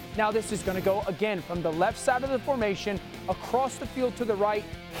Flowers. Now this is going to go, again, from the left side of the formation, across the field to the right,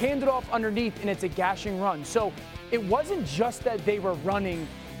 hand it off underneath, and it's a gashing run. So it wasn't just that they were running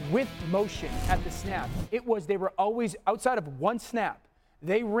with motion at the snap. It was they were always, outside of one snap,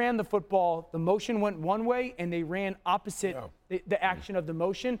 they ran the football, the motion went one way, and they ran opposite the action of the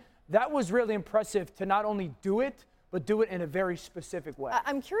motion. That was really impressive to not only do it, but do it in a very specific way.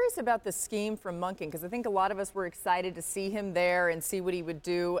 I'm curious about the scheme from Monken, because I think a lot of us were excited to see him there and see what he would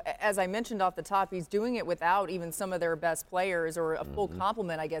do. As I mentioned off the top, he's doing it without even some of their best players, or a full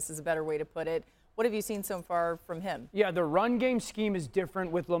complement, I guess is a better way to put it. What have you seen so far from him? Yeah, the run game scheme is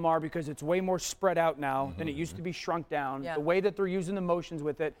different with Lamar because it's way more spread out now than it used to be shrunk down. Yeah. The way that they're using the motions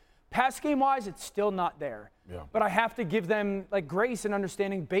with it. Pass game-wise, it's still not there. Yeah. But I have to give them grace and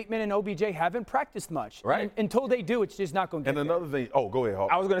understanding. Bateman and OBJ haven't practiced much. Right. And until they do, it's just not going to get And there. another thing, go ahead,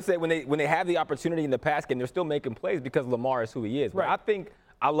 Hawk. I was going to say, when they have the opportunity in the pass game, they're still making plays because Lamar is who he is. Right. But I think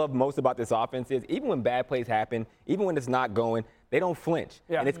I love most about this offense is even when bad plays happen, even when it's not going, they don't flinch.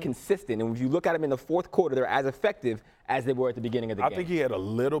 Yeah. And it's consistent. And if you look at them in the fourth quarter, they're as effective as they were at the beginning of the game. I think he had a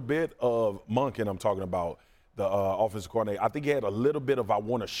little bit of Monken, I'm talking about, the offensive coordinator. I think he had a little bit of, I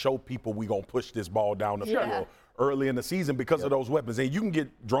want to show people we're going to push this ball down the field early in the season because of those weapons. And you can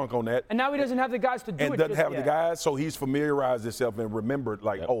get drunk on that. And now he doesn't have the guys to do and it. doesn't have the guys, so he's familiarized himself and remembered,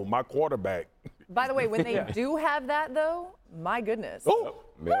 oh, my quarterback. By the way, when they do have that, though, my goodness. Oh,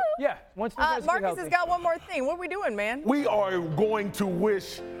 yeah. Once the guys get Marcus healthy. has got one more thing. What are we doing, man? We are going to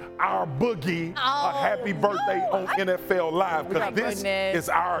wish our Boogie a happy birthday on NFL Live because this is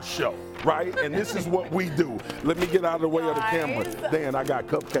our show, right? And this is what we do. Let me get out of the way of the camera. Dan, I got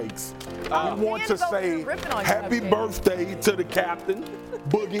cupcakes. We want to say happy birthday to the captain,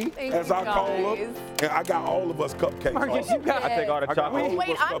 Boogie, as I call him. And I got all of us cupcakes. Marcus, you got I take all the chocolate.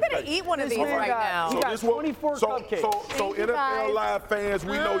 Wait, I'm going to eat one of these right now. You got 24 cupcakes. So NFL Live fans,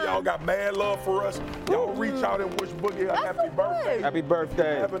 we know y'all got mad love for us. Y'all reach out and wish Boogie a happy birthday. Happy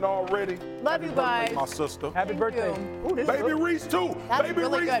birthday. Haven't already. Love you guys. My sister. Happy birthday. Baby Reese too. That's Baby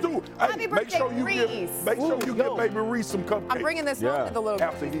really Reese good. too. Happy Make sure birthday, you Reese. give Baby Reese some cupcakes. I'm bringing this home to the little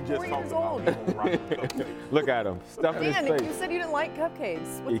After he just 4 talked years about old. cupcakes. Look at him. Stuffing his Dan, face. you said you didn't like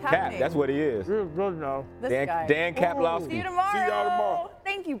cupcakes. What's He happening? Cap. That's what he is. You're good now. This guy. Dan Kaplowski. See you tomorrow. See y'all tomorrow.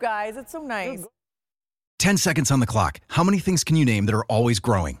 Thank you, guys. It's so nice. 10 seconds on the clock. How many things can you name that are always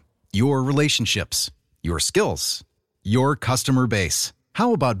growing? Your relationships, your skills, your customer base.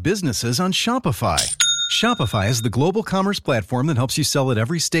 How about businesses on Shopify? Shopify is the global commerce platform that helps you sell at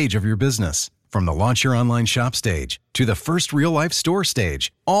every stage of your business. From the launch your online shop stage, to the first real-life store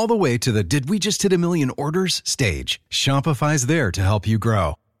stage, all the way to the did we just hit a million orders stage. Shopify's there to help you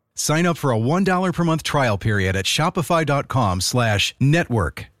grow. Sign up for a $1 per month trial period at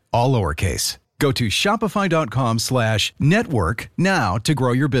shopify.com/network, all lowercase. Go to shopify.com/network now to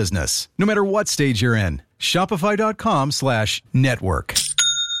grow your business, no matter what stage you're in. Shopify.com/network.